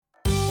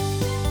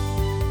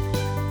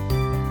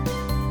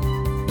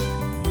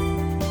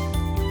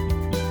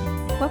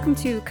Welcome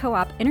to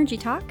Co-op Energy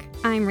Talk.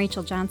 I'm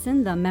Rachel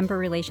Johnson, the Member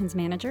Relations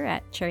Manager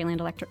at Cherryland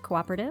Electric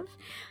Cooperative.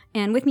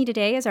 And with me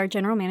today is our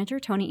General Manager,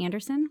 Tony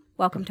Anderson.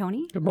 Welcome,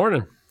 Tony. Good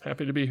morning.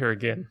 Happy to be here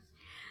again.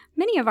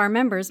 Many of our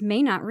members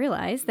may not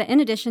realize that in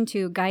addition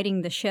to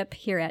guiding the ship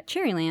here at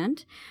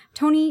Cherryland,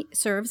 Tony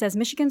serves as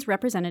Michigan's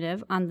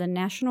representative on the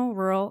National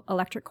Rural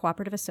Electric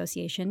Cooperative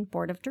Association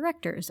Board of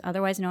Directors,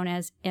 otherwise known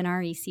as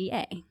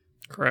NRECA.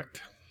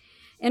 Correct.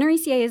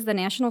 NRECA is the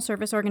national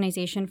service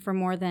organization for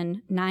more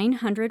than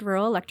 900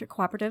 rural electric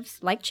cooperatives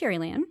like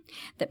Cherryland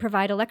that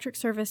provide electric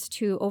service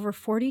to over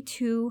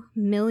 42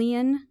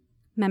 million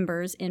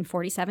members in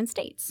 47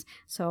 states.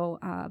 So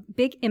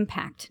big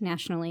impact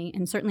nationally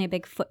and certainly a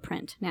big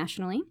footprint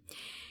nationally.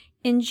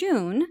 In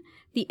June,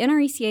 the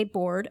NRECA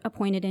board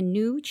appointed a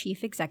new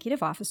chief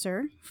executive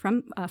officer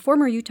from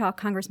former Utah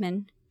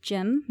Congressman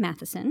Jim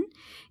Matheson.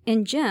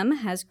 And Jim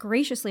has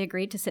graciously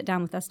agreed to sit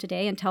down with us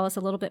today and tell us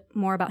a little bit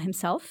more about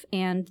himself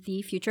and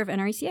the future of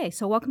NRECA.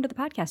 So welcome to the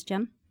podcast,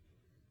 Jim.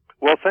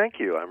 Well, thank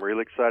you. I'm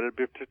really excited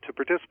to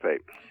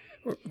participate.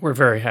 We're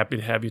very happy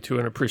to have you, too,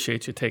 and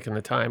appreciate you taking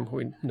the time.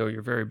 We know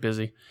you're very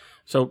busy.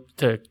 So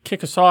to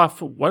kick us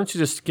off, why don't you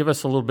just give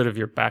us a little bit of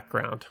your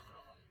background?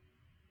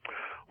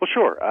 Well,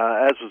 sure.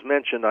 As was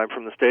mentioned, I'm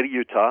from the state of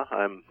Utah.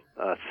 I'm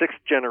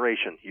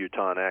sixth-generation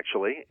Utahn,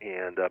 actually,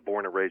 and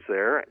born and raised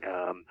there.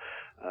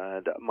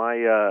 And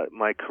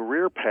my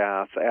career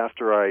path,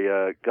 after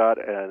I got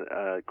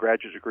a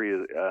graduate degree,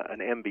 an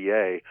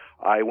MBA,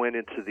 I went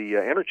into the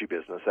energy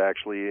business,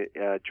 actually,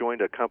 joined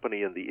a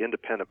company in the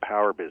independent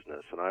power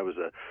business, and I was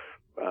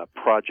a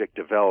project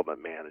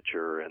development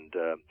manager, and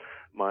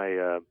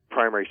my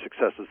primary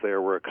successes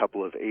there were a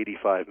couple of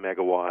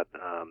 85-megawatt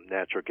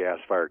natural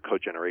gas-fired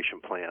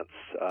cogeneration plants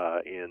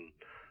in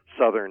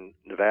southern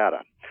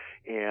Nevada.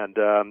 And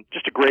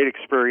just a great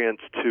experience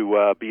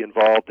to be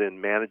involved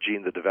in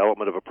managing the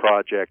development of a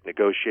project,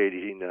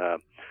 negotiating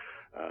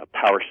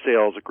power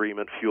sales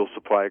agreement, fuel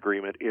supply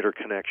agreement,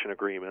 interconnection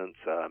agreements,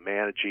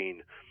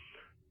 managing,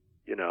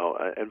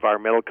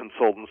 environmental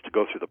consultants to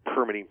go through the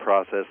permitting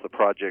process. The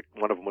project,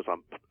 one of them was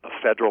on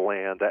federal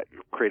land. That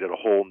created a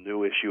whole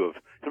new issue of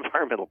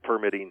environmental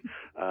permitting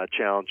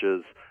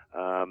challenges.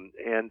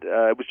 And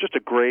it was just a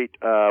great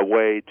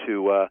way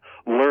to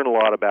learn a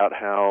lot about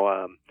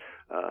how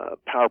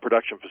power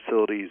production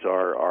facilities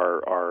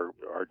are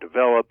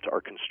developed,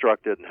 are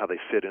constructed, and how they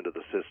fit into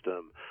the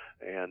system.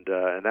 And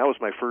that was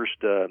my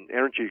first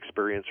energy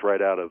experience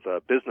right out of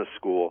business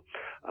school.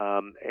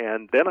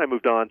 And then I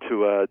moved on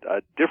to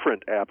a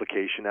different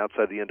application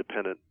outside the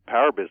independent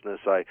power business.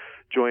 I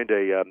joined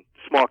a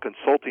small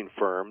consulting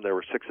firm. There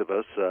were six of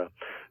us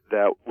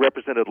that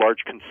represented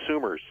large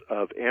consumers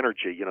of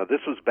energy.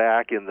 This was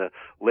back in the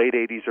late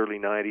 80s, early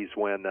 90s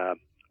when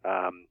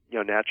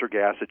natural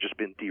gas had just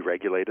been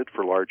deregulated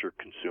for larger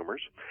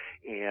consumers,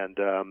 and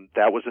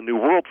that was a new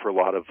world for a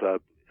lot of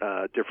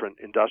different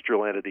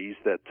industrial entities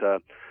that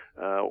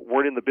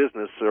weren't in the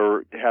business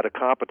or had a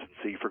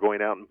competency for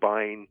going out and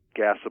buying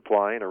gas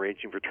supply and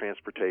arranging for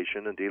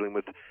transportation and dealing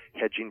with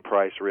hedging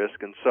price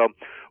risk. And so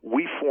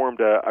we formed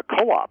a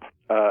co-op,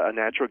 a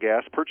natural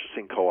gas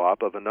purchasing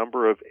co-op of a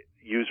number of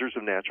users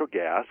of natural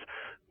gas,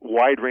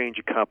 wide range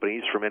of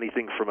companies, from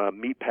anything from a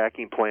meat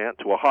packing plant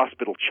to a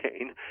hospital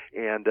chain,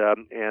 and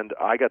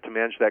I got to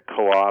manage that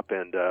co-op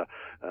and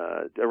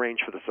arrange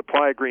for the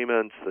supply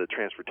agreements, the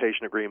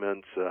transportation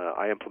agreements.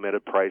 I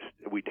implemented price.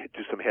 We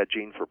do some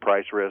hedging for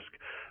price risk.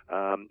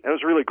 And it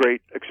was a really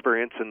great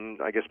experience, and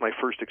I guess my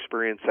first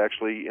experience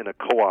actually in a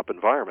co-op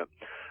environment.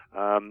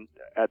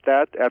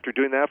 After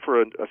doing that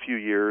for a few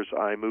years,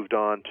 I moved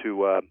on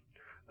to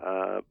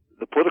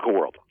the political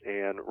world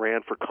and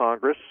ran for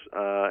Congress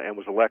and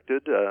was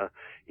elected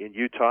in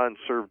Utah and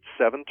served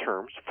 7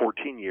 terms,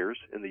 14 years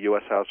in the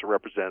U.S. House of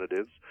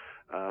Representatives.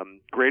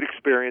 Great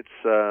experience,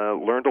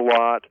 learned a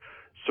lot,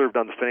 served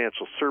on the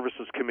Financial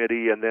Services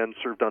Committee, and then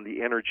served on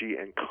the Energy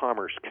and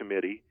Commerce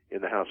Committee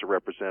in the House of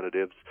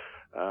Representatives.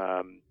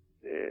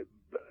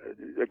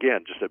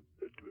 Again, just a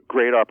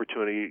great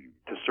opportunity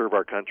to serve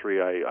our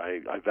country.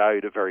 I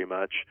valued it very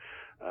much.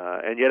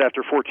 And yet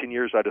after 14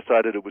 years, I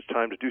decided it was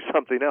time to do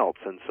something else.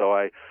 And so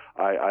I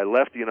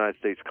left the United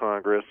States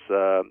Congress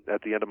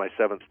at the end of my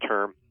 7th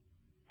term,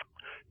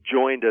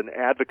 joined an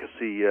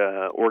advocacy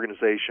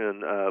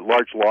organization,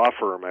 large law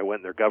firm. I went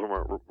in their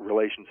government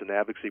relations and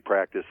advocacy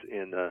practice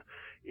in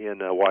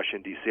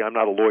Washington, D.C. I'm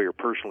not a lawyer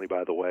personally,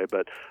 by the way,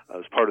 but I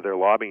was part of their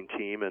lobbying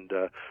team and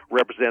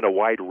represent a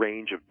wide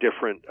range of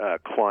different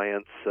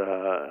clients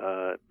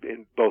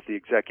in both the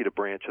executive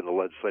branch and the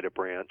legislative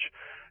branch.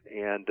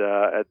 And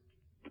at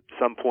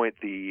some point,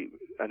 the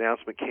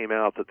announcement came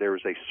out that there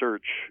was a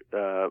search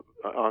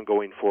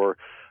ongoing for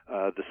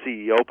the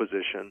CEO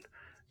position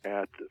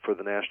for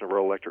the National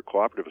Rural Electric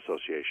Cooperative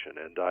Association,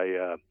 and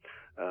I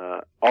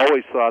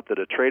always thought that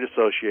a trade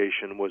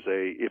association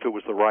if it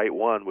was the right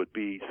one, would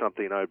be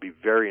something I would be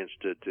very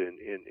interested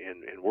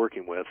in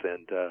working with.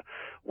 And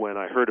when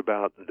I heard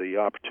about the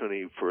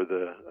opportunity for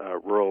the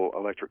Rural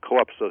Electric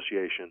Co-op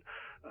Association,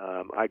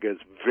 I was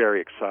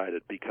very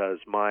excited because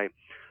my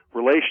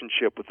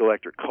relationship with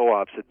electric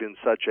co-ops had been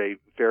such a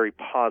very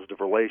positive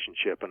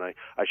relationship, and I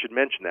should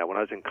mention that when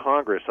I was in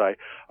Congress, I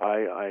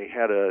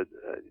had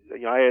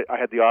I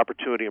had the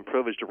opportunity and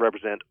privilege to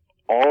represent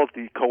all of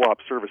the co-op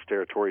service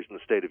territories in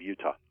the state of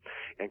Utah,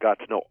 and got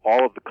to know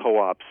all of the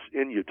co-ops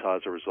in Utah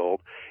as a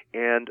result.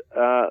 And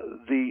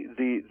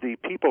the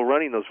people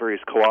running those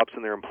various co-ops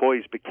and their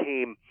employees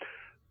became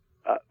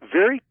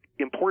very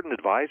important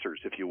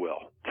advisors, if you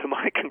will, to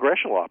my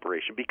congressional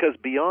operation, because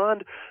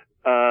beyond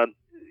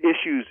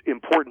issues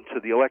important to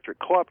the electric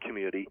co-op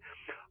community,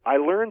 I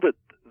learned that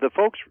the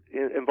folks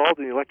involved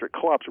in the electric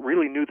co-ops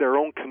really knew their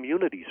own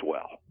communities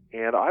well.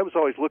 And I was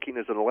always looking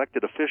as an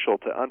elected official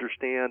to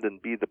understand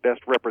and be the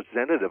best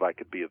representative I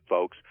could be of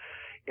folks.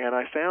 And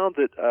I found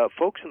that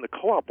folks in the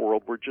co-op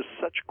world were just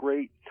such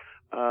great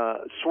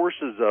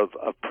sources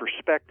of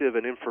perspective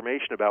and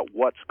information about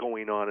what's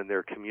going on in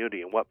their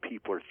community and what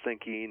people are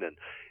thinking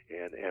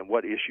and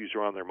what issues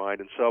are on their mind.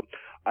 And so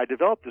I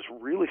developed this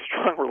really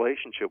strong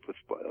relationship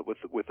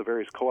with the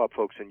various co-op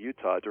folks in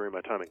Utah during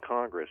my time in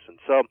Congress. And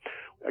so,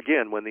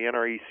 again, when the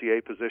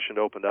NRECA position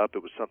opened up,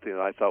 it was something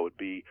that I thought would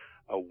be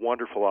a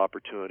wonderful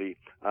opportunity.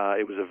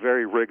 It was a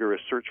very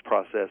rigorous search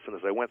process, and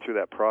as I went through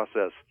that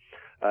process,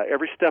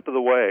 every step of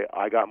the way,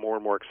 I got more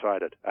and more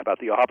excited about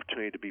the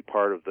opportunity to be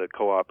part of the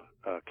co-op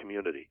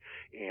community,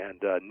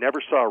 and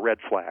never saw a red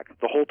flag.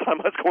 The whole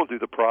time I was going through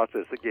the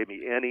process, it gave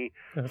me any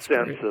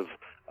sense of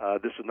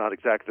this is not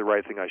exactly the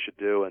right thing I should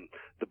do. And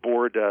the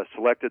board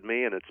selected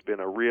me, and it's been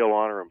a real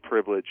honor and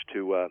privilege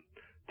to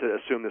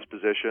assume this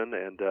position,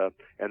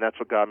 and that's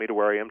what got me to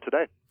where I am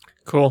today.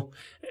 Cool.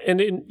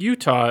 And in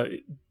Utah,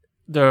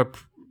 the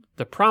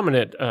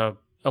prominent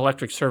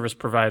electric service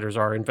providers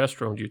are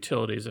investor-owned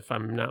utilities, if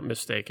I'm not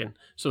mistaken.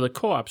 So the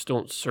co-ops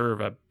don't serve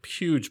a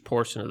huge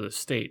portion of the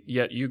state,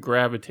 yet you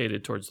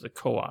gravitated towards the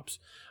co-ops.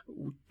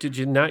 Did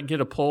you not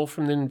get a pull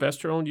from the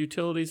investor-owned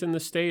utilities in the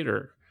state,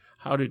 or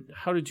how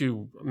did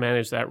you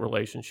manage that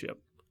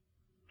relationship?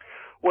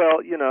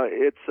 Well,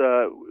 it's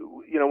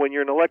when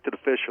you're an elected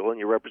official and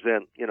you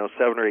represent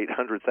 700,000 or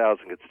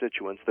 800,000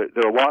 constituents, there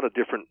are a lot of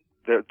different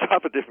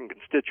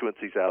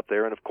constituencies out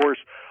there, and of course,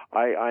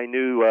 I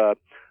knew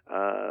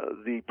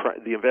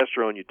the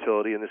investor-owned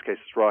utility. In this case,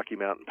 it's Rocky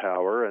Mountain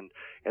Power, and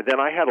then there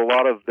are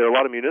a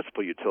lot of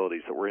municipal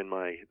utilities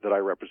that I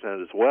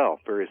represented as well.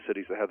 Various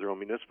cities that had their own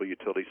municipal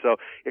utilities, so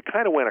it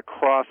kind of went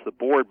across the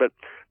board. But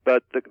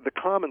the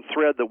common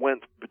thread that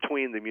went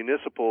between the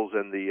municipals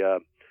and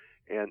the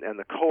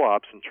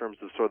co-ops in terms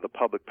of sort of the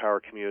public power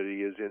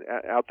community is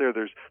out there.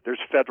 There's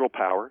federal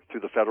power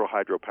through the federal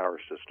hydropower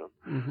system,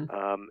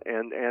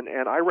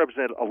 and I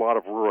represent a lot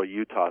of rural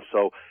Utah.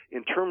 So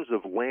in terms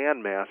of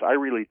land mass, I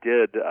really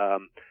did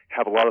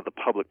have a lot of the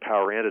public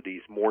power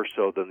entities more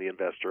so than the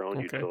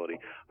investor-owned utility.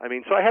 I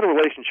mean, so I had a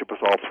relationship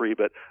with all three,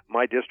 but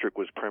my district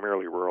was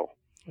primarily rural.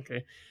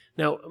 Okay.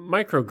 Now,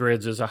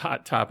 microgrids is a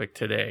hot topic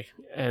today,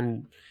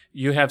 and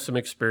you have some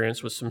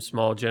experience with some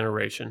small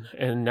generation,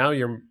 and now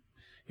you're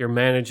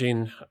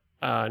managing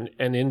an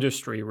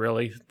industry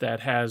really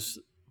that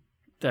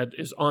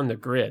is on the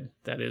grid,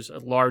 that is a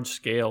large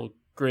scale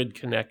grid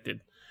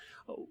connected.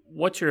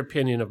 What's your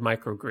opinion of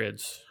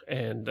microgrids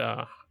and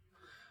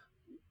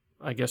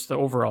I guess the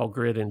overall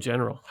grid in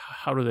general?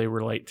 How do they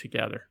relate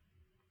together?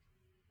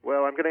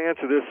 Well, I'm going to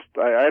answer this.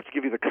 I have to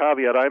give you the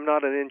caveat. I'm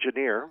not an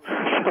engineer,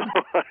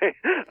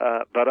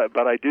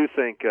 but I do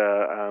think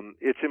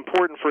it's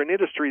important for an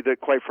industry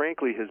that, quite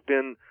frankly, has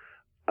been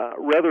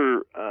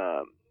rather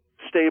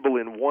stable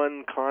in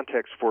one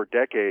context for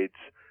decades.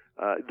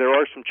 There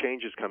are some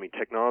changes coming.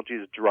 Technology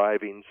is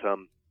driving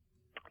some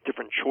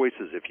different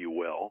choices, if you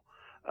will,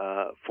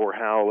 for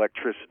how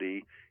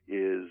electricity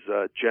is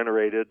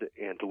generated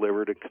and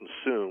delivered and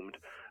consumed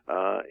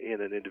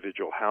in an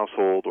individual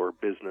household or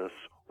business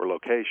or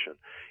location.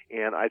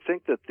 And I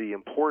think that the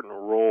important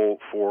role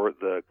for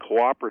the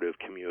cooperative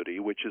community,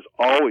 which has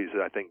always,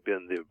 I think,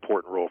 been the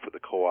important role for the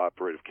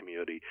cooperative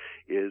community,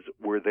 is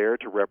we're there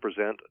to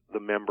represent the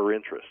member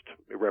interest.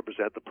 We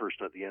represent the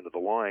person at the end of the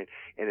line.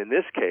 And in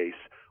this case,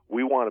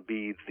 we want to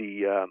be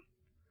the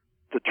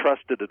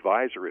trusted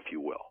advisor, if you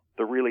will,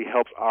 that really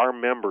helps our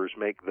members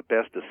make the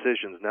best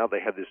decisions. Now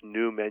they have this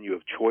new menu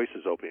of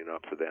choices opening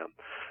up for them.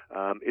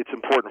 It's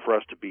important for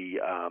us to be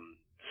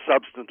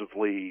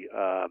substantively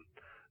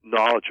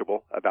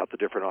knowledgeable about the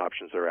different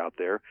options that are out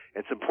there.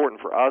 And it's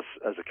important for us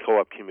as a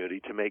co-op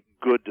community to make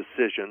good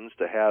decisions,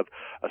 to have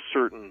a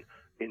certain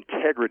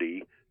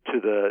integrity to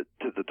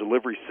the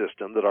delivery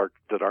system that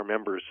our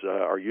members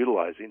are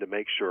utilizing, to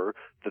make sure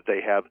that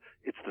they have,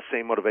 it's the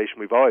same motivation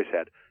we've always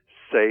had: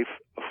 safe,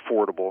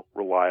 affordable,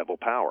 reliable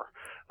power.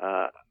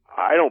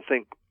 I don't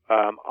think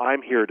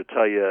I'm here to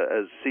tell you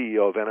as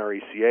CEO of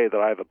NRECA that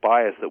I have a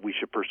bias that we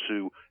should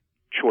pursue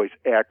choice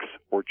X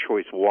or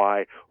choice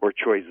Y or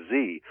choice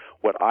Z.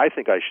 What I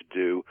think I should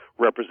do,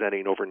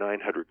 representing over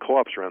 900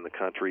 co-ops around the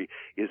country,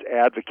 is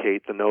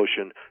advocate the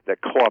notion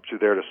that co-ops are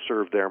there to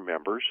serve their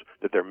members,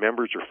 that their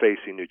members are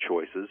facing new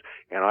choices,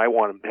 and I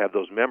want to have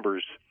those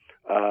members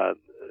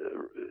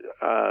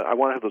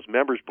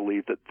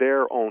believe that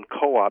their own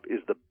co-op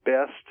is the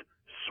best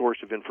source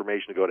of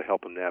information to go to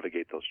help them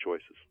navigate those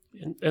choices.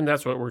 And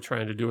that's what we're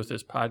trying to do with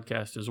this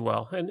podcast as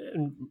well.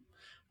 And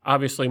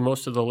obviously,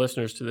 most of the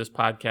listeners to this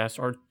podcast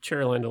are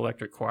Cherryland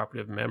Electric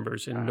Cooperative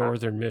members in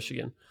northern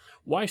Michigan.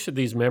 Why should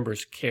these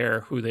members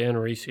care who the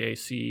NRECA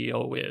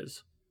CEO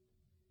is?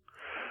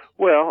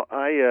 Well,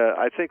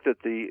 I think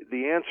that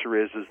the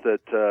answer is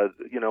that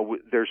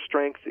there's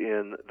strength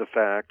in the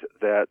fact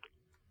that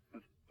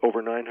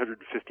over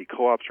 950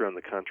 co-ops around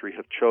the country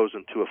have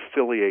chosen to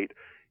affiliate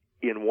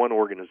in one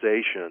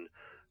organization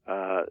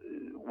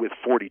with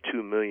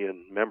 42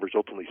 million members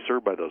ultimately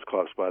served by those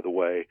co-ops, by the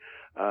way,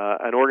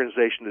 an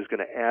organization that's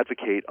going to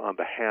advocate on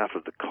behalf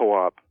of the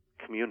co-op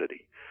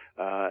community.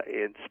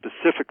 And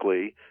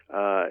specifically,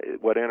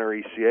 what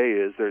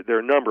NRECA is, there are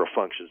a number of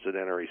functions at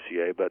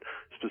NRECA, but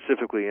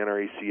specifically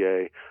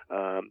NRECA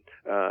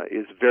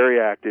is very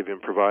active in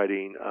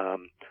providing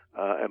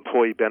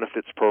employee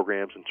benefits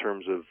programs in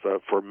terms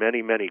of, for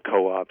many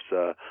co-ops,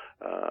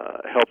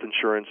 health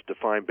insurance,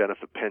 defined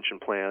benefit pension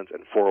plans,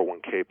 and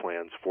 401k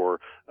plans for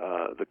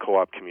the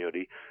co-op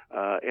community.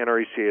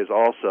 NRECA is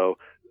also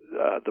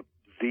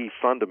the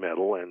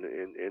fundamental and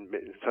in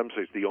some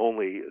sense the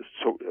only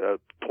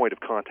point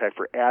of contact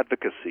for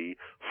advocacy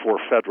for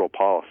federal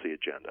policy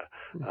agenda.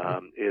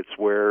 It's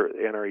where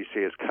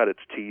NRECA has cut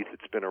its teeth.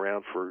 It's been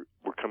around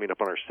we're coming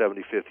up on our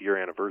 75th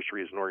year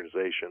anniversary as an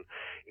organization,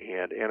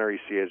 and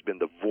NRECA has been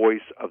the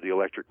voice of the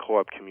electric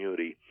co-op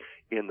community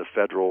in the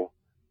federal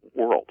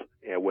world,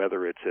 and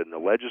whether it's in the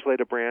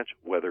legislative branch,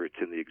 whether it's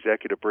in the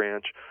executive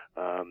branch.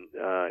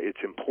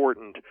 It's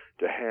important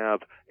to have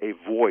a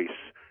voice,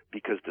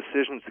 because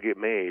decisions that get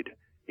made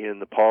in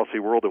the policy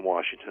world in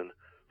Washington,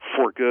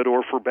 for good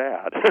or for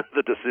bad,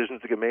 the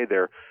decisions that get made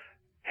there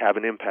have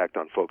an impact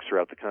on folks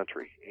throughout the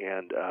country.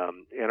 And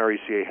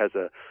NRECA has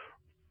a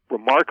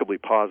remarkably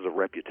positive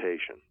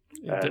reputation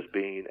as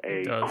being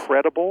a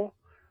credible,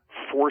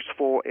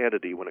 forceful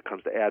entity when it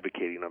comes to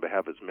advocating on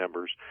behalf of its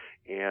members.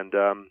 And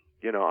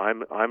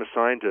I'm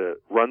assigned to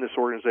run this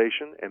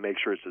organization and make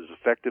sure it's as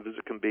effective as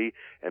it can be,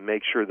 and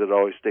make sure that it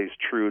always stays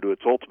true to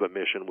its ultimate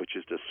mission, which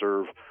is to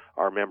serve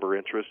our member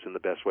interests in the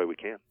best way we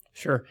can.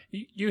 Sure.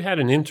 You had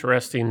an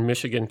interesting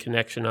Michigan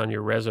connection on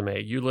your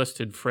resume. You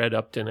listed Fred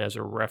Upton as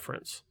a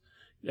reference.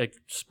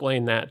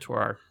 Explain that to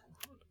our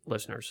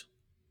listeners.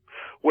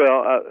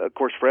 Well, of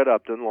course, Fred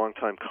Upton,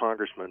 longtime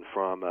congressman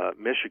from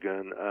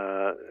Michigan.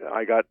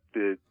 I got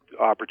the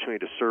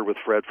opportunity to serve with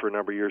Fred for a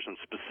number of years, and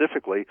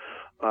specifically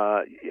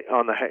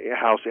on the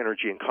House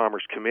Energy and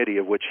Commerce Committee,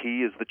 of which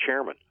he is the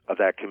chairman of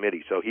that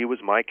committee. So he was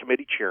my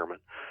committee chairman.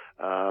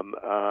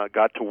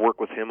 Got to work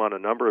with him on a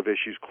number of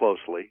issues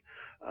closely.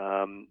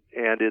 And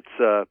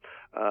it's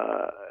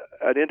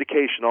an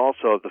indication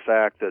also of the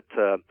fact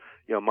that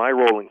my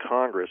role in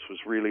Congress was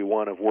really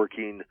one of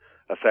working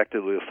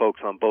effectively with folks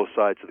on both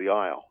sides of the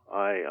aisle.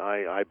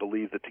 I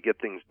believe that to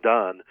get things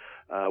done,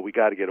 we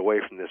got to get away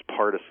from this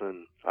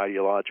partisan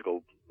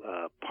ideological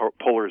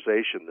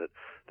polarization that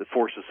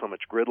forces so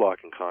much gridlock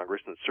in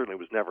Congress, and it certainly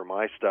was never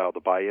my style to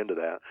buy into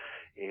that.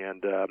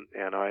 And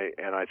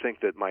I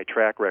think that my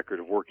track record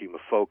of working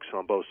with folks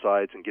on both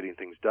sides and getting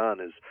things done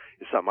is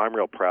something I'm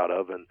real proud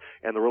of. And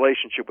the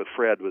relationship with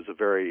Fred was a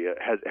very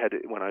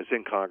when I was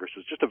in Congress,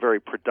 was just a very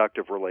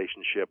productive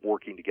relationship,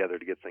 working together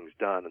to get things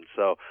done. And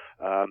so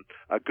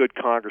a good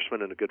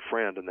congressman and a good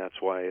friend, and that's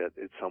why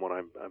it's someone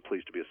I'm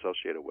pleased to be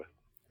associated with.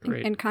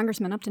 And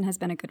Congressman Upton has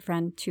been a good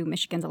friend to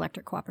Michigan's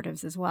electric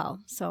cooperatives as well.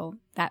 So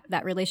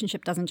that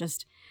relationship doesn't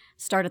just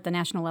start at the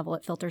national level.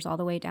 It filters all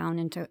the way down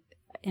into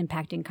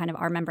impacting kind of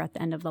our member at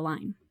the end of the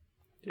line.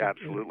 Yeah,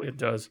 absolutely. It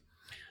does.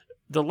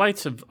 The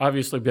lights have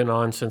obviously been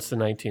on since the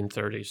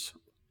 1930s.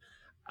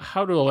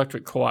 How do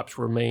electric co-ops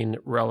remain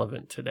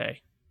relevant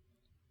today?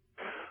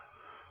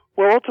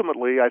 Well,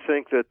 ultimately, I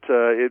think that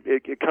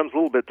it comes a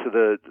little bit to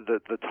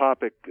the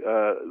topic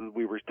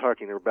we were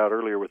talking about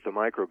earlier with the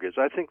microgrids.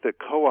 I think that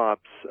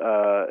co-ops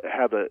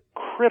have a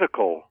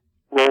critical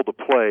role to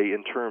play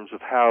in terms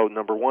of how,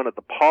 number one, at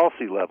the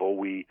policy level,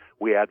 we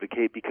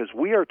advocate, because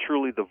we are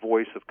truly the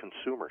voice of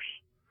consumers.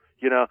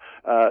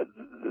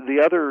 The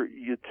other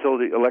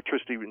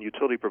electricity and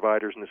utility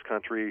providers in this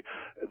country,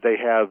 they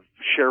have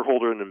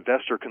shareholder and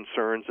investor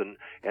concerns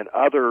and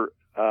other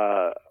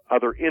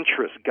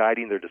interests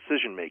guiding their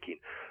decision making.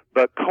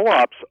 But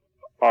co-ops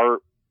are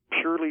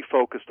purely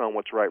focused on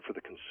what's right for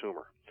the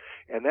consumer.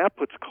 And that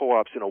puts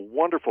co-ops in a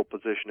wonderful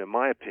position, in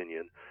my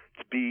opinion,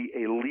 to be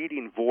a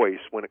leading voice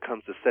when it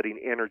comes to setting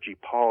energy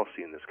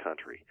policy in this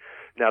country.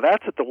 Now,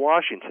 that's at the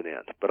Washington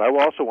end, but I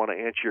also want to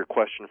answer your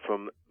question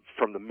from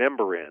the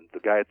member end, the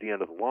guy at the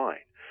end of the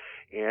line.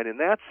 And in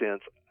that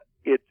sense,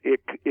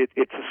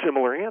 it's a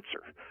similar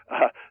answer.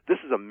 This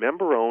is a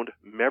member-owned,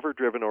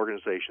 member-driven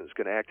organization that's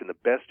going to act in the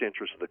best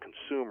interest of the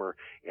consumer.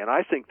 And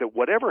I think that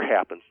whatever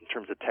happens in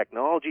terms of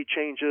technology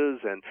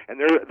changes, and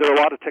there are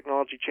a lot of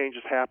technology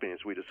changes happening,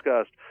 as we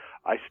discussed,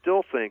 I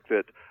still think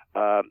that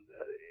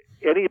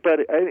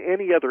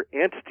any other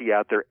entity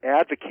out there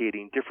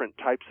advocating different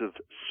types of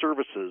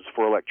services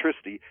for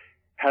electricity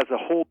has a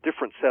whole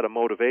different set of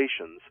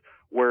motivations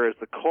whereas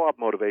the co-op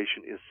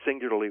motivation is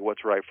singularly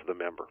what's right for the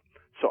member.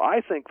 So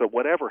I think that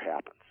whatever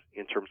happens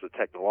in terms of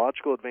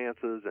technological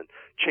advances and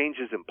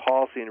changes in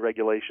policy and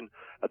regulation,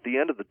 at the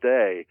end of the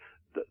day,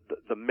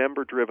 the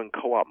member-driven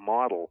co-op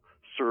model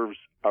serves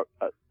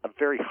a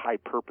very high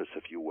purpose,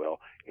 if you will,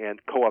 and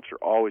co-ops are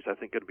always, I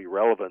think, going to be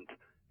relevant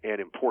and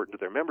important to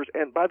their members.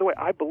 And by the way,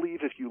 I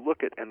believe if you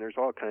look at, and there's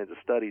all kinds of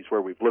studies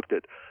where we've looked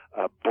at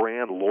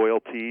brand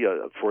loyalty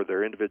for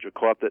their individual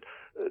co-op, that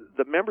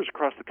the members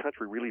across the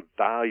country really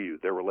value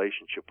their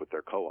relationship with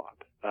their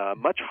co-op,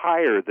 much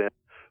higher than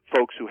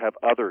folks who have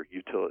other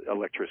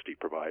electricity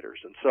providers.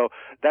 And so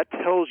that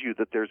tells you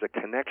that there's a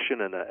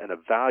connection and a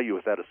value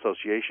with that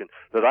association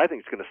that I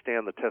think is going to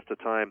stand the test of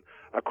time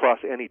across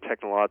any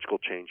technological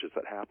changes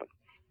that happen.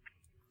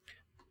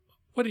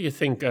 What do you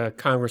think,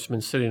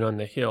 congressmen sitting on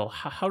the Hill,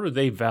 how do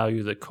they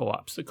value the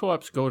co-ops? The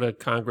co-ops go to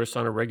Congress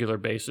on a regular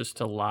basis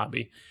to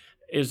lobby.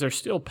 Is there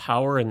still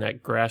power in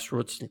that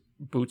grassroots,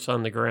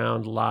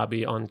 boots-on-the-ground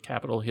lobby on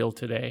Capitol Hill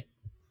today?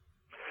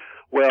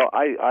 Well,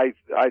 I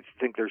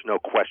think there's no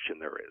question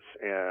there is,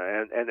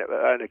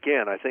 and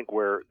again, I think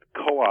where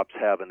co-ops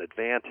have an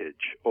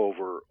advantage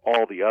over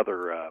all the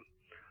other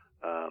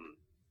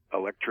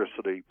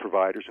electricity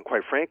providers, and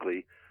quite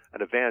frankly,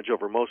 an advantage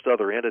over most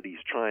other entities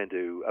trying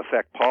to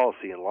affect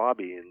policy and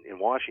lobby in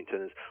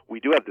Washington, is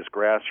we do have this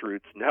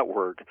grassroots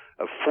network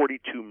of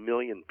 42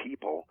 million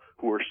people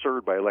who are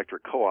served by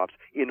electric co-ops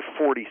in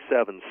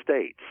 47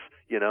 states.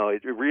 You know,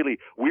 it really,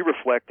 we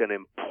reflect an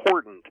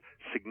important,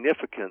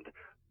 significant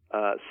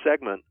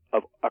segment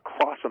of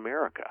across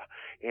America,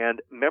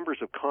 and members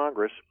of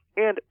Congress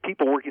and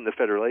people working in the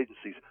federal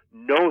agencies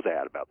know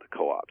that about the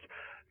co-ops.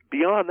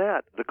 Beyond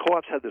that, the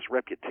co-ops have this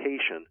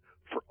reputation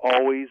for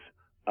always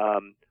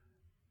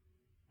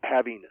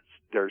having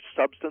their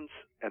substance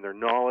and their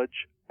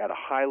knowledge at a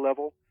high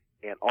level,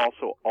 and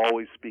also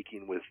always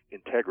speaking with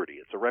integrity.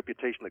 It's a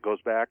reputation that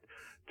goes back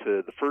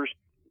to the first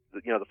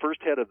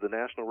head of the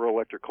National Rural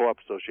Electric Co-op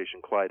Association,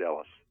 Clyde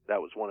Ellis.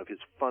 That was one of his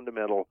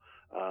fundamental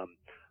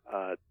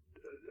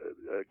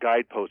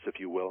guideposts, if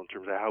you will, in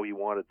terms of how he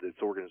wanted this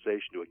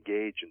organization to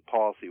engage in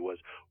policy was,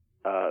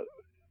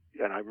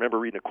 and I remember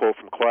reading a quote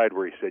from Clyde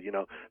where he said, you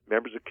know,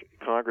 members of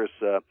Congress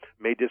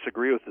may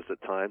disagree with us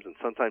at times, and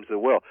sometimes they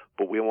will,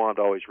 but we want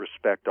to always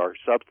respect our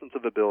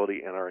substantive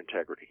ability and our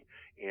integrity.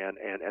 And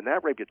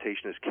that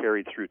reputation is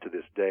carried through to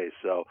this day.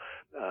 So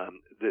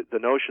the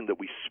notion that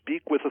we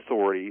speak with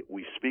authority,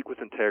 we speak with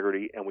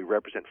integrity, and we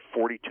represent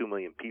 42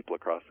 million people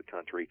across the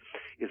country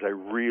is a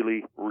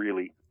really,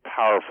 really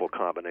powerful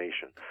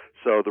combination.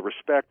 So the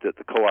respect that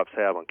the co-ops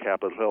have on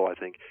Capitol Hill, I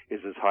think,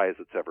 is as high as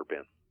it's ever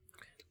been.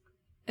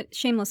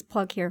 Shameless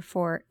plug here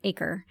for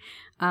Acre.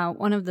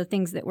 One of the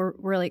things that we're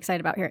really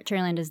excited about here at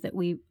Cherryland is that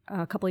we,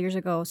 a couple years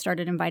ago,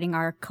 started inviting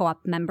our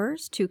co-op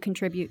members to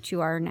contribute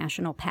to our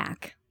national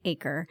PAC,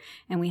 Acre,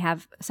 and we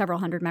have several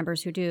hundred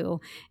members who do.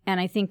 And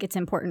I think it's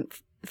important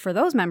for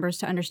those members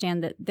to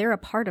understand that they're a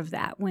part of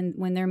that.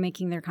 When they're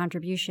making their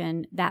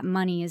contribution, that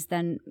money is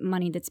then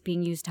money that's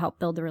being used to help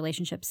build the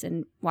relationships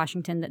in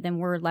Washington that then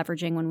we're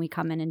leveraging when we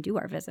come in and do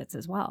our visits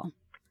as well.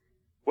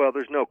 Well,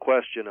 there's no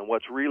question, and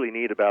what's really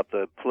neat about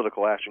the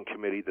political action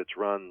committee that's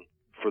run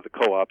for the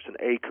co-ops, and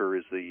ACRE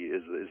is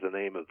the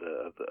name of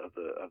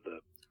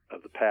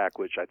the PAC,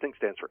 which I think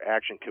stands for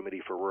Action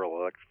Committee for Rural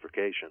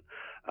Electrification.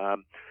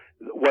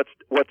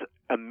 What's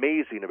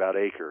amazing about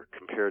ACRE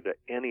compared to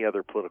any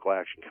other political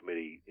action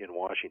committee in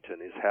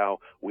Washington is how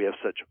we have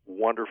such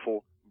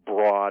wonderful,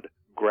 broad,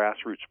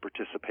 grassroots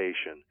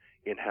participation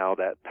in how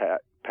that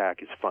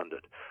PAC is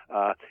funded.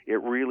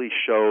 It really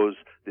shows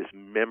this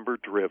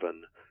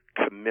member-driven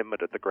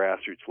commitment at the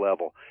grassroots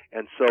level.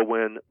 And so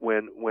when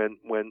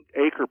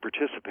ACRE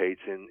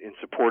participates in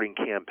supporting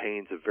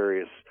campaigns of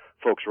various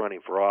folks running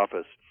for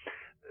office,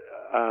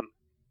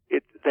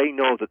 they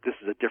know that this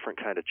is a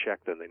different kind of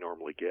check than they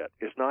normally get.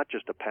 It's not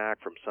just a PAC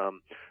from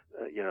some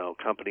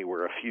company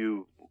where a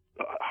few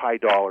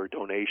high-dollar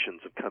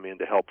donations have come in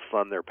to help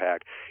fund their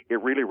PAC.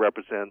 It really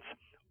represents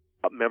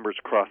members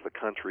across the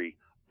country,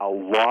 a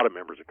lot of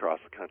members across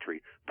the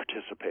country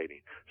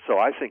participating. So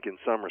I think in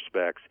some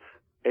respects,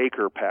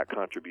 ACRE PAC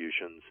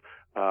contributions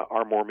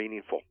are more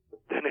meaningful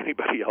than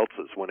anybody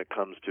else's when it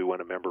comes to when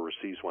a member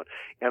receives one.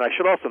 And I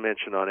should also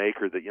mention on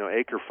ACRE that,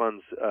 ACRE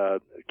funds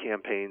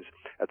campaigns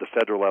at the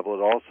federal level.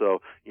 It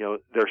also,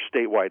 there are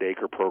statewide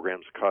ACRE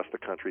programs across the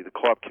country. The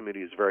co-op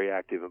committee is very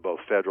active in both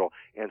federal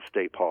and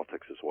state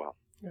politics as well.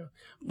 Yeah.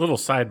 Little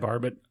sidebar,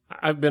 but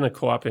I've been a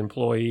co-op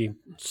employee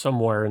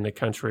somewhere in the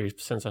country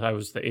since I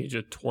was the age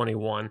of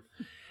 21.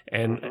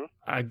 And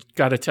I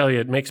got to tell you,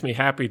 it makes me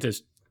happy to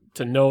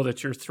know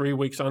that you're 3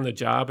 weeks on the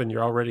job and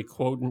you're already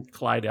quoting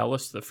Clyde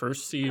Ellis, the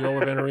first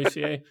CEO of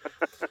NRECA.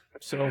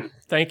 So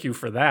thank you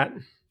for that.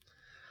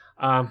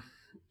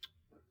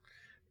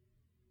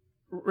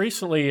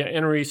 Recently,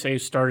 NRECA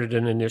started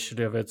an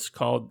initiative.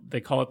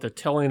 They call it the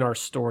Telling Our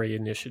Story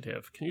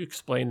Initiative. Can you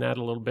explain that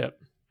a little bit?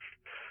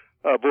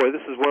 Oh boy,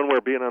 this is one where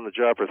being on the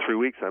job for 3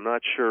 weeks, I'm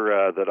not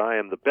sure that I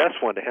am the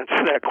best one to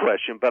answer that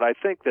question. But I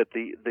think that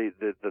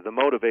the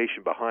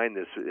motivation behind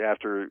this,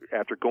 after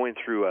going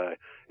through a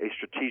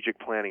strategic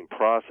planning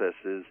process,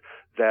 is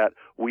that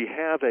we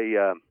have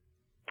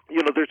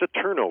there's a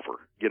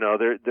turnover.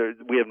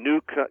 We have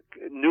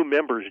new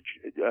members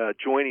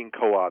joining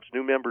co-ops,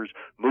 new members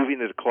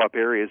moving into co-op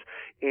areas,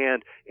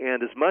 and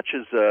as much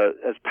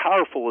as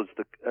powerful as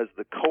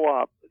the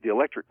co-op, the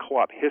electric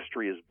co-op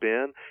history has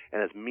been,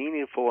 and as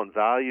meaningful and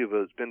valuable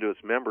as it's been to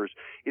its members,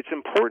 it's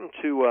important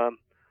to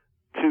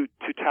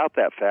tout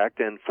that fact.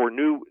 And for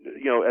new,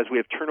 as we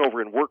have turnover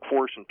in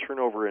workforce and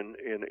turnover in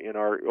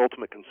our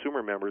ultimate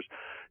consumer members,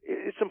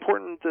 it's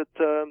important that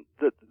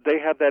they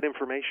have that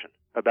information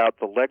about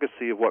the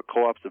legacy of what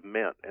co-ops have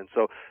meant. And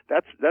so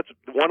that's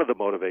one of the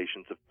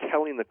motivations of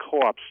telling the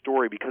co-op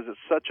story, because it's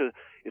such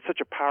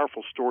a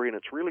powerful story, and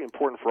it's really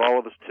important for all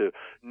of us to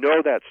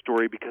know that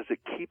story, because it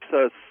keeps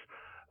us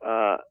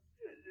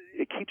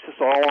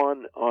all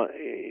on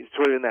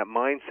sort of in that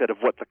mindset of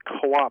what the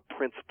co-op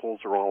principles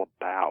are all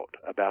about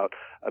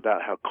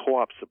how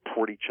co-ops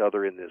support each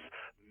other in this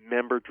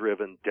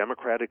member-driven,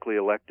 democratically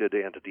elected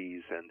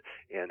entities, and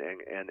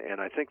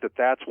I think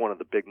that's one of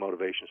the big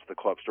motivations of the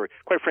co-op story.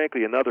 Quite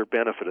frankly, another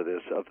benefit of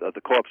this of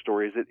the co-op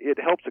story is it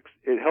helps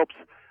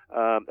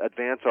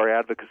advance our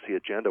advocacy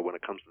agenda when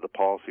it comes to the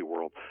policy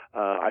world.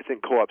 I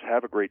think co-ops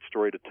have a great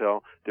story to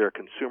tell. They're a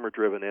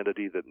consumer-driven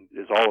entity that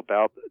is all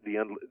about the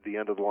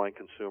end of the line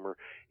consumer,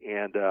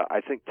 and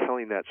I think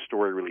telling that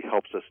story really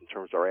helps us in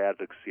terms of our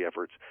advocacy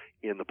efforts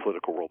in the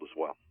political world as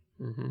well.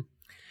 Mm-hmm.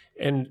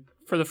 And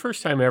for the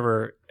first time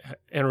ever,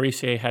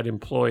 NRECA had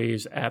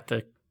employees at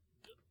the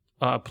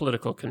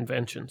political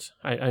conventions.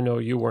 I know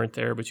you weren't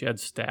there, but you had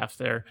staff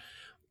there.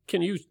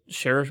 Can you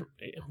share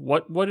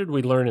what did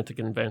we learn at the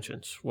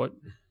conventions? What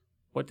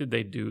did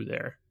they do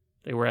there?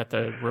 They were at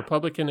the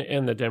Republican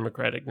and the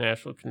Democratic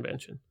National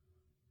Convention.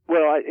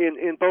 Well,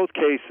 in both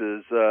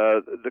cases,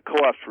 the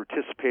co-ops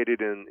participated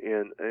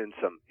in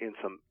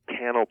some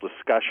panel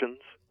discussions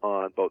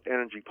on both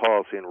energy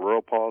policy and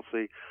rural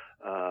policy.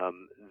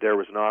 There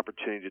was an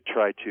opportunity to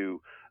try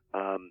to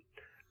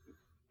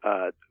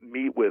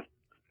meet with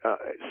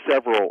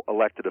several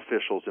elected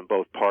officials in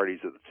both parties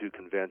at the two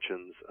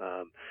conventions.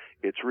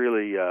 It's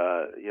really,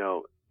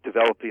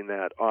 developing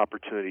that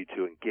opportunity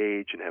to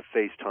engage and have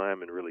face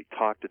time and really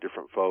talk to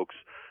different folks.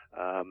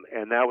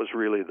 And that was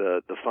really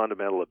the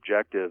fundamental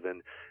objective.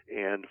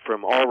 And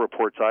from all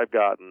reports I've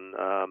gotten,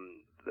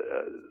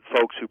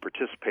 folks who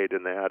participated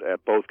in that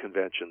at both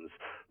conventions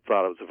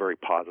thought it was a very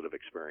positive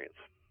experience.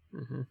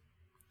 Mm-hmm.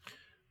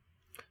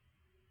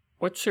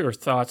 What's your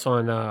thoughts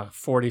on a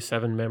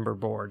 47-member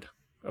board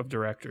of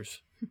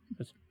directors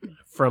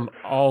from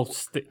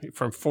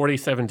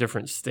 47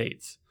 different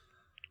states?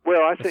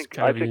 Well, I think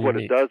what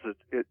it does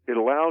is it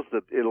allows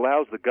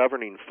the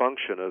governing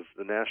function of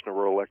the National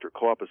Rural Electric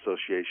Co-op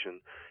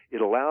Association.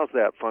 It allows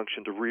that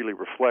function to really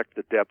reflect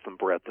the depth and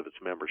breadth of its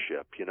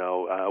membership. We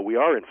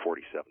are in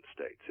 47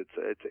 states.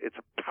 It's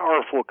a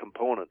powerful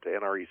component to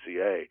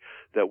NRECA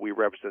that we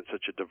represent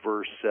such a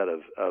diverse set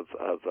of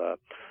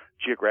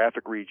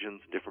geographic regions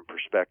and different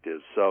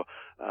perspectives. So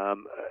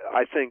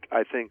I think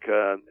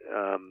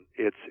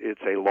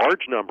it's a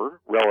large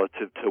number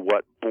relative to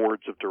what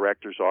boards of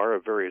directors are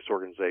of various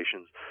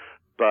organizations.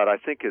 But I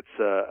think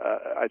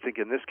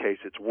in this case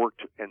it's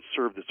worked and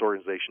served this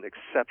organization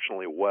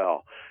exceptionally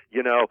well.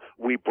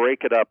 We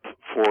break it up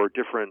for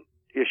different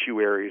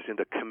issue areas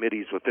into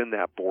committees within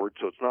that board,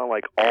 so it's not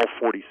like all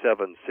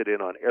 47 sit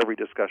in on every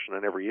discussion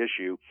on every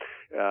issue.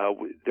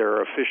 There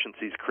are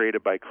efficiencies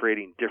created by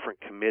creating different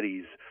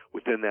committees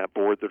within that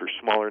board that are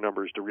smaller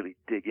numbers to really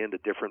dig into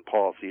different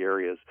policy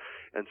areas.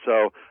 And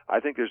so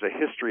I think there's a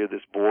history of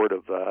this board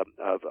of a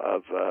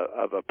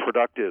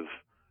productive,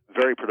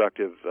 very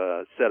productive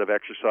set of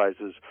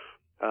exercises.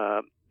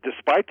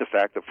 Despite the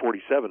fact that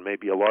 47 may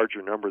be a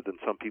larger number than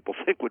some people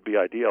think would be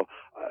ideal,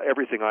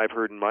 everything I've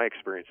heard in my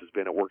experience has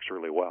been it works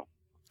really well.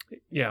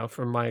 Yeah,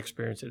 from my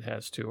experience, it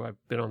has too. I've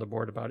been on the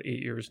board about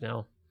 8 years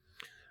now.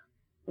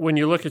 When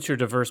you look at your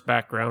diverse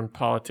background,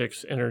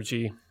 politics,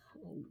 energy,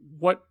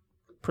 what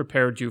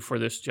prepared you for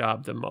this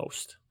job the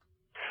most?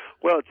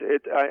 Well,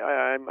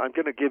 I'm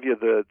going to give you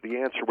the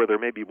answer where there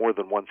may be more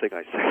than one thing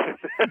I say,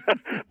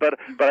 but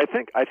I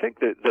think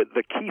that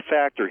the key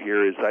factor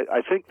here is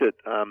I think that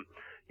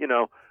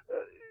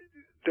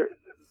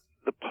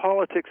the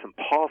politics and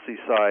policy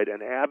side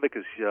and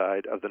advocacy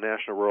side of the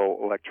National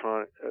Rural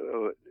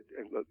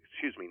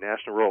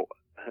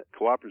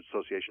Cooperative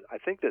Association, I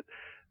think that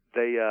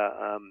they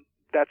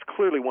that's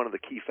clearly one of the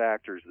key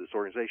factors of this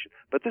organization.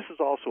 But this is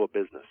also a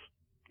business.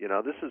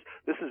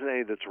 This is an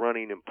entity that's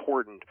running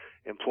important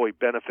employee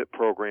benefit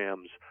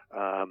programs.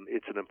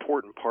 It's an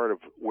important part of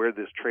where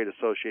this trade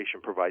association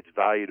provides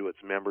value to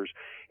its members.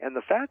 And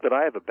the fact that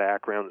I have a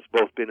background that's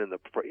both been in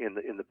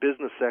the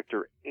business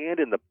sector and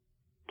in the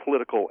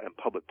political and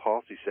public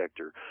policy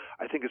sector,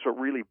 I think is what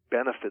really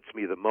benefits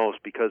me the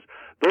most, because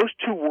those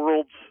two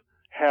worlds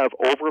have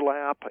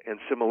overlap and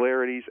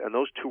similarities, and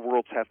those two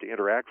worlds have to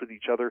interact with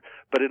each other.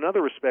 But in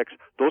other respects,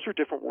 those are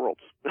different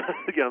worlds.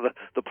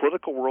 The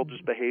political world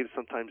just behaves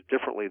sometimes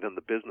differently than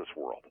the business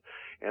world.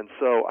 And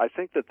so I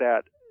think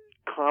that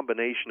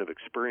combination of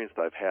experience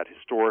that I've had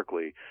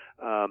historically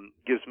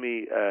gives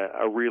me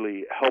a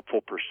really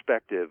helpful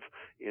perspective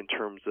in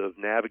terms of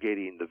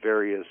navigating the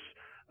various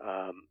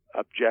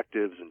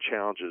objectives and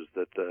challenges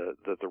that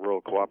the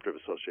Rural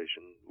Cooperative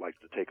Association likes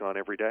to take on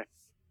every day.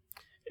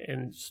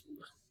 And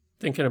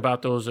thinking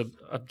about those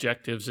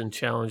objectives and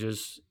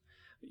challenges,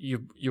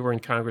 you were in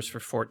Congress for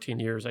 14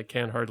 years. I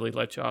can't hardly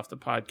let you off the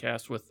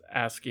podcast with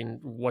asking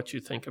what you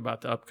think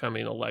about the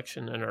upcoming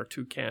election and our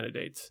two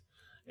candidates.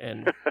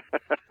 And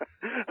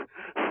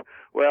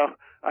well,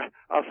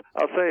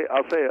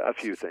 I'll say a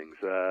few things.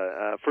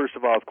 First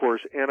of all, of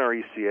course,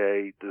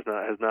 NRECA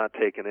has not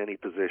taken any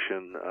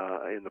position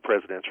in the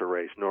presidential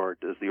race, nor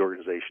does the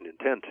organization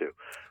intend to.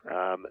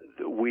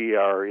 We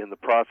are in the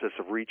process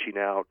of reaching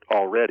out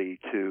already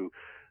to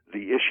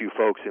the issue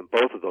folks in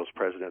both of those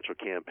presidential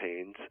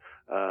campaigns.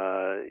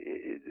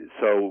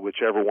 So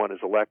whichever one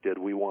is elected,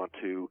 we want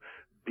to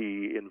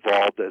be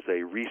involved as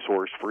a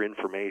resource for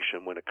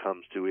information when it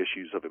comes to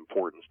issues of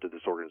importance to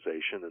this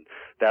organization, and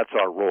that's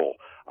our role.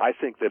 I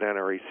think that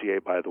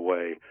NRECA, by the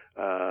way,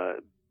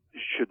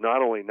 should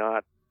not only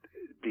not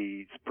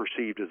be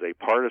perceived as a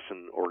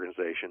partisan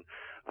organization,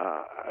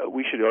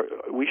 we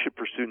should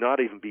pursue not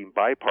even being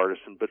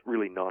bipartisan, but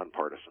really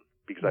nonpartisan,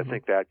 because I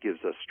think that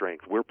gives us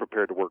strength. We're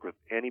prepared to work with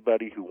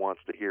anybody who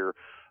wants to hear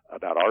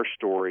about our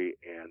story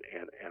and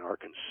our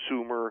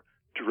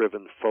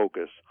consumer-driven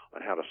focus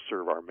on how to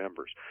serve our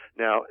members.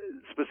 Now,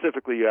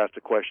 specifically, you asked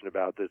a question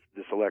about this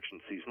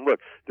election season.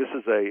 Look, this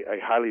is a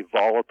highly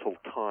volatile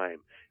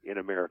time in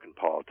American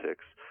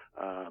politics.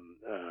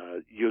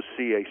 You'll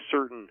see a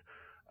certain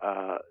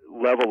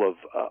level of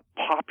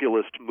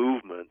populist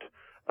movement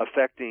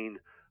affecting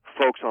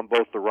folks on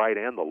both the right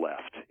and the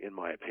left, in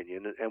my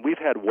opinion. And we've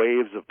had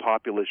waves of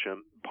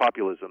populism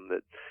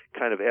that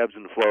kind of ebbs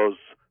and flows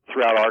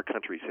throughout our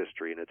country's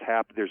history, and it's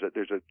happened. There's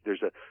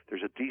a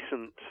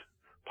decent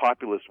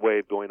populist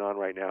wave going on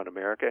right now in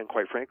America, and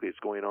quite frankly, it's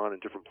going on in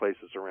different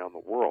places around the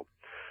world.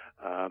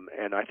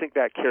 And I think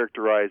that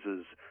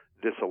characterizes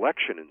this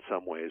election in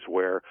some ways,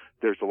 where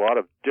there's a lot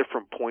of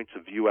different points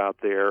of view out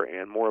there,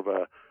 and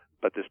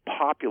but this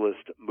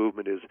populist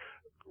movement is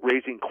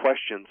raising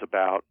questions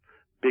about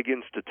big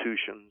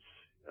institutions.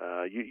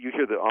 You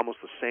hear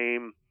almost the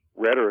same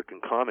rhetoric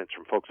and comments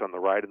from folks on the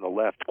right and the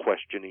left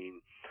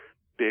questioning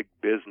big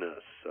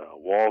business,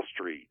 Wall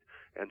Street.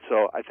 And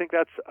so I think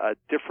that's a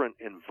different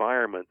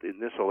environment in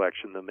this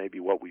election than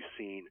maybe what we've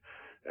seen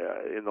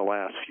in the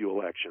last few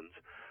elections.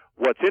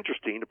 What's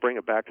interesting, to bring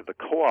it back to the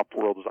co-op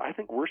world, is I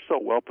think we're so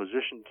well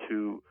positioned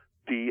to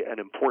be an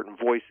important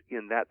voice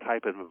in that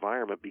type of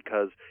environment,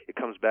 because it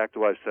comes back to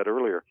what I said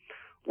earlier.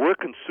 We're a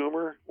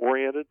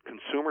consumer-oriented,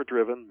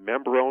 consumer-driven,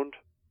 member-owned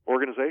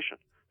organization.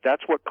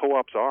 That's what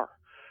co-ops are.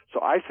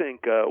 So I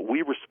think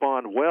we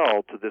respond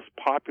well to this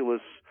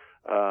populist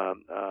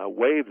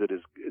wave that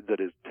is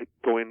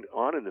going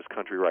on in this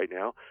country right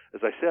now.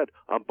 As I said,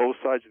 on both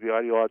sides of the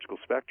ideological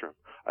spectrum,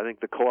 I think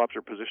the co-ops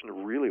are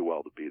positioned really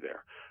well to be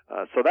there.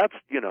 So that's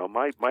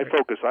my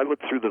focus. I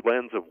look through the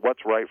lens of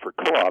what's right for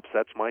co-ops.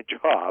 That's my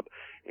job,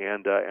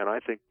 and I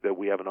think that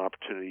we have an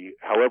opportunity,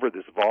 however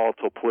this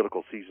volatile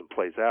political season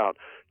plays out,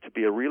 to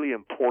be a really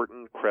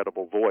important,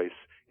 credible voice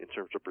in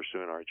terms of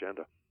pursuing our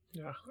agenda.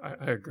 Yeah,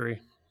 I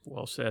agree.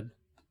 Well said.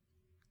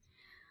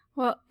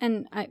 Well,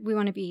 and we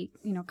want to be,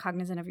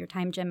 cognizant of your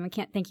time, Jim. We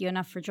can't thank you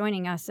enough for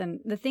joining us. And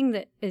the thing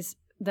that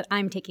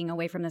I'm taking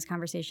away from this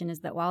conversation is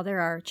that while there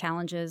are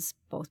challenges,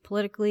 both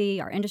politically,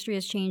 our industry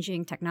is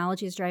changing,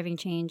 technology is driving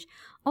change,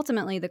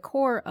 ultimately the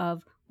core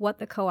of what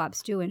the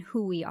co-ops do and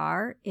who we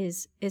are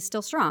is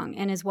still strong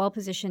and is well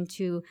positioned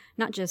to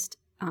not just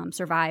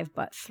survive,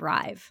 but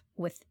thrive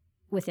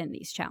within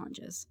these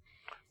challenges.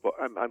 Well,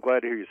 I'm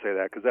glad to hear you say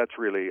that, because that's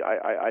really,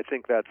 I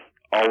think that's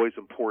always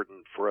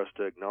important for us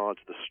to acknowledge.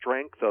 The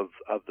strength of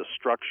the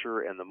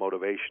structure and the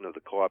motivation of the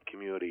co-op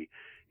community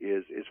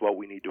is what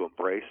we need to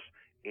embrace.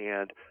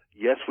 And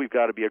yes, we've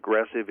got to be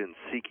aggressive in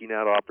seeking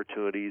out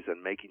opportunities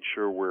and making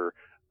sure we're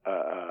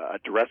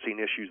addressing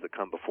issues that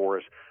come before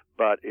us.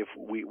 But if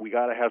we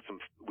got to have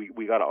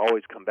we got to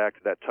always come back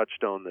to that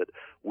touchstone that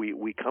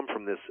we come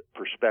from this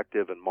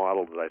perspective and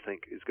model that I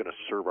think is going to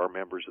serve our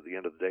members at the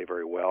end of the day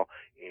very well,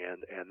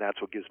 and that's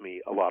what gives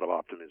me a lot of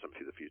optimism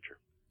for the future.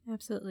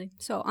 Absolutely.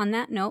 So on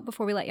that note,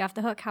 before we let you off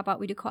the hook, how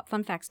about we do co-op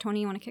fun facts? Tony,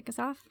 you want to kick us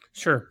off?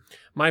 Sure.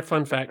 My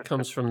fun fact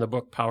comes from the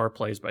book Power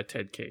Plays by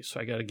Ted Case, so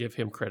I got to give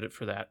him credit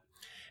for that.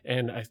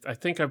 And I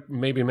think I've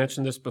maybe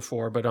mentioned this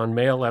before, but on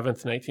May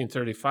 11th,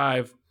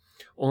 1935,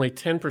 only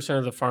 10%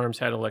 of the farms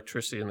had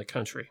electricity in the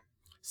country.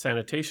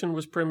 Sanitation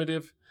was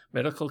primitive,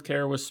 medical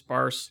care was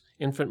sparse,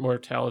 infant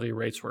mortality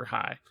rates were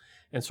high.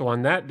 And so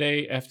on that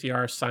day,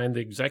 FDR signed the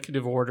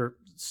Executive Order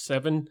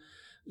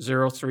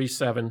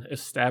 7037,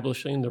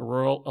 establishing the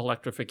Rural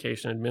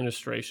Electrification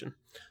Administration.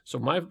 So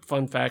my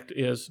fun fact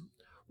is,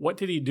 What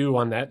did he do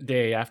on that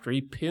day after he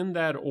pinned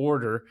that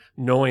order,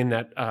 knowing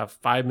that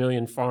 5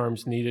 million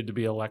farms needed to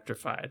be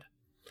electrified?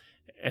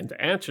 And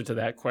the answer to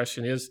that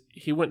question is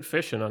he went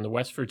fishing on the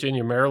West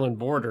Virginia-Maryland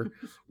border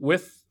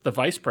with the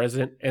vice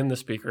president and the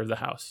Speaker of the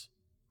House.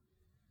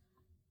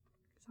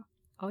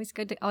 Always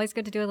good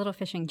to do a little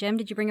fishing. Jim,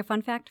 did you bring a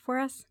fun fact for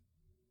us?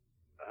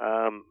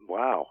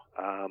 Wow.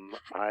 I'm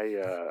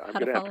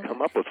going to have to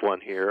come up with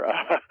one here.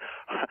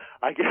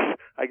 I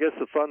guess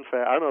the fun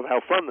fact, I don't know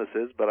how fun this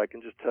is, but I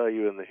can just tell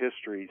you in the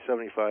history,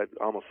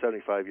 almost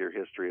 75-year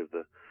history of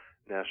the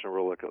National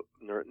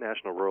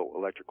Rural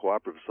Electric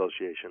Cooperative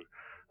Association,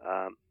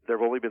 there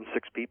have only been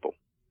 6 people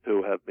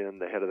who have been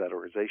the head of that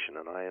organization,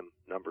 and I am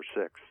number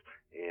 6.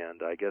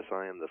 And I guess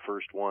I am the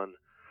first one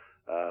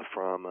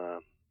from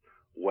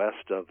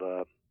west of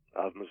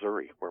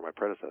Missouri, where my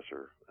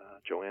predecessor,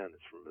 Joanne,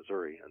 is from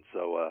Missouri. And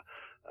so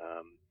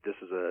this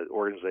is an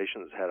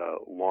organization that's had a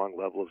long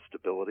level of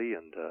stability,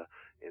 and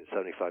in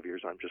 75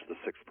 years, I'm just the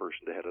 6th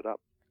person to head it up.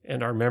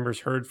 And our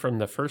members heard from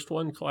the first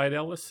one, Clyde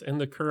Ellis, and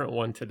the current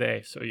one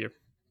today, so you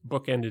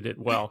bookended it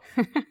well.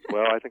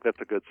 Well, I think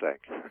that's a good thing.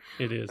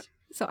 It is.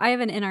 So I have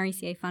an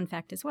NRECA fun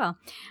fact as well.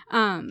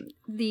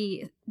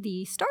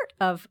 The start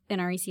of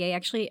NRECA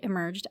actually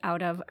emerged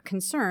out of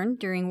concern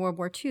during World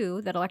War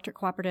II that a lot of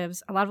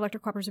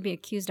electric cooperatives would be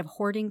accused of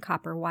hoarding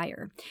copper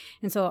wire.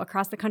 And so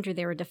across the country,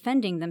 they were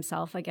defending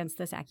themselves against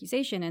this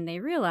accusation, and they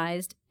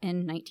realized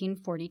in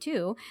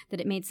 1942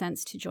 that it made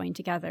sense to join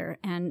together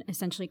and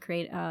essentially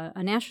create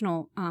a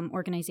national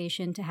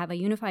organization to have a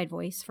unified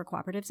voice for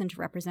cooperatives and to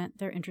represent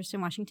their interest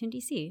in Washington,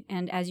 D.C.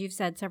 And as you've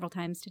said several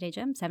times today,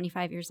 Jim,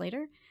 75 years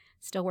later,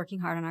 still working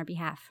hard on our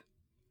behalf.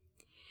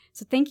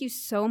 So thank you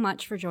so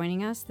much for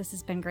joining us. This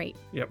has been great.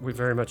 Yeah, we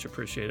very much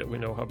appreciate it. We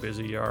know how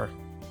busy you are.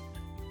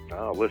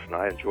 Listen,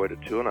 I enjoyed it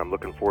too, and I'm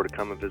looking forward to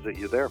coming visit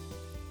you there.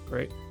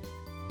 Great.